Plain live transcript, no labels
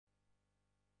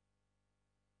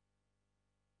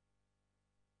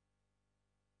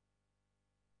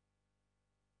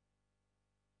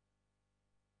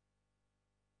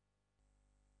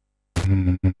Hi,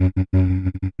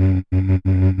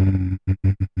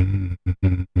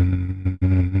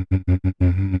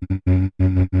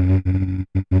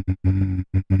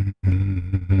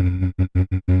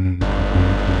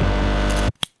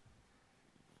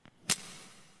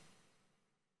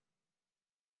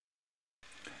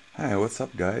 what's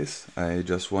up guys? I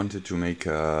just wanted to make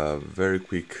a very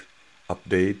quick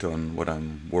update on what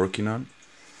I'm working on,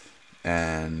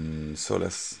 and so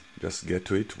let's just get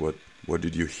to it. What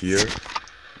did you hear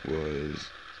was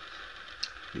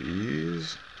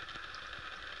these.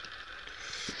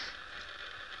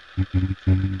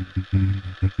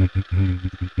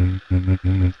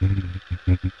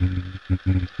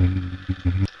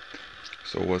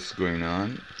 So what's going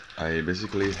on? I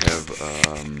basically have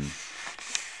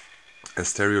a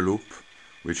stereo loop,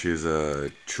 which is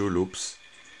two loops,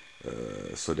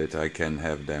 so that I can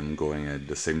have them going at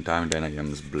the same time. Then I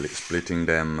am splitting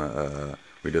them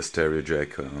with a stereo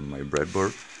jack on my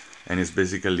breadboard, and it's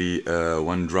basically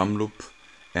one drum loop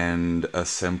and a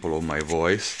sample of my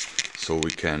voice, so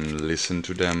we can listen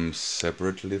to them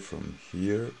separately from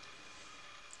here.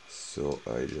 So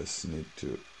I just need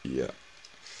to, yeah,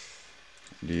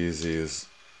 this is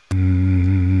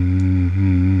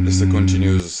just a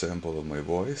continuous sample of my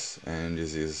voice, and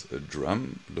this is a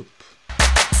drum loop,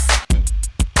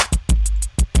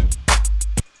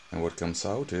 and what comes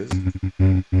out is,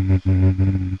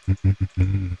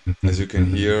 as you can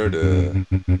hear, the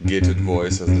gated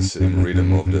voice has the same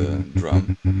rhythm of the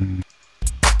drum.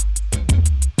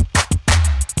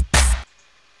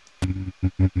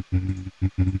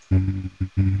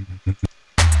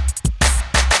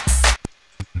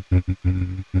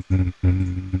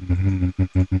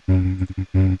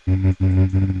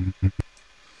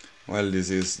 Well, this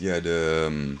is, yeah,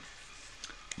 the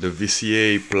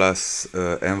VCA plus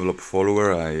envelope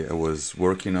follower I was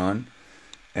working on,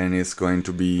 and it's going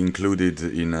to be included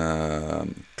in a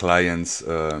client's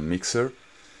mixer.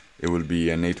 It will be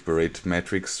an 8x8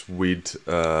 matrix with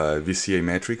VCA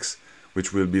matrix,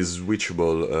 which will be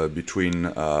switchable between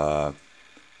a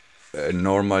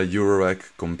normal eurorack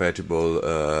compatible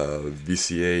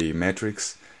VCA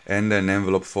matrix and an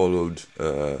envelope followed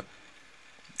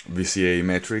VCA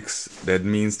matrix. That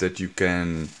means that you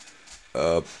can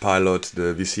pilot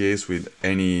the VCAs with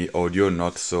any audio,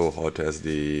 not so hot as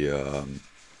the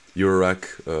eurorack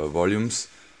volumes,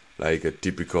 like a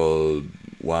typical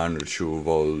 1 or 2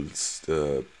 volts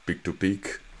peak to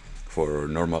peak for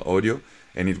normal audio,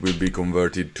 and it will be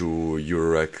converted to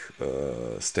eurorack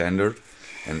standard.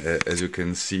 And as you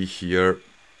can see here,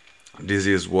 this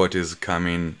is what is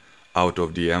coming out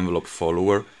of the envelope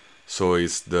follower. So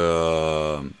it's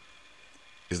the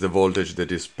voltage that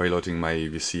is piloting my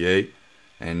VCA,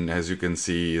 and as you can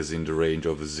see is in the range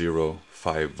of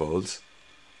 0.5 volts,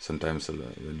 sometimes a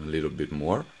little bit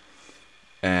more.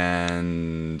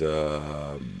 And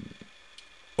of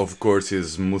course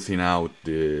is smoothing out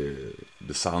the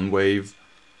sound wave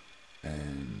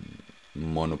and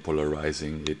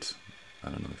monopolarizing it. I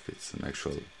don't know if it's an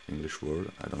actual English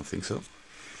word, I don't think so.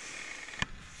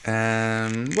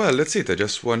 And well, that's it. I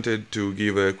just wanted to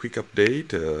give a quick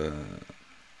update.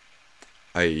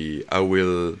 I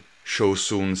will show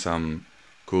soon some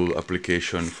cool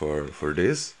application for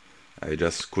this. I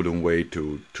just couldn't wait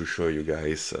to show you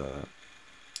guys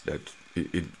that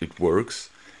it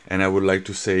works. And I would like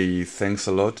to say thanks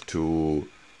a lot to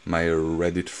my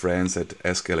Reddit friends at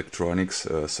Ask Electronics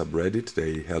subreddit.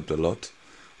 They helped a lot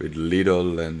with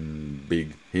little and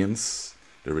big hints.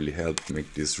 They really helped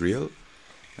make this real.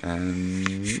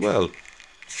 And well,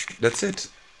 that's it.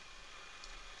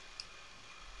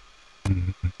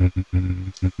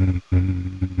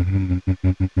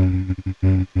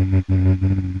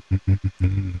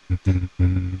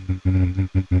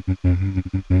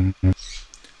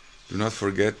 Do not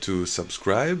forget to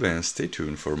subscribe and stay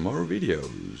tuned for more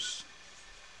videos.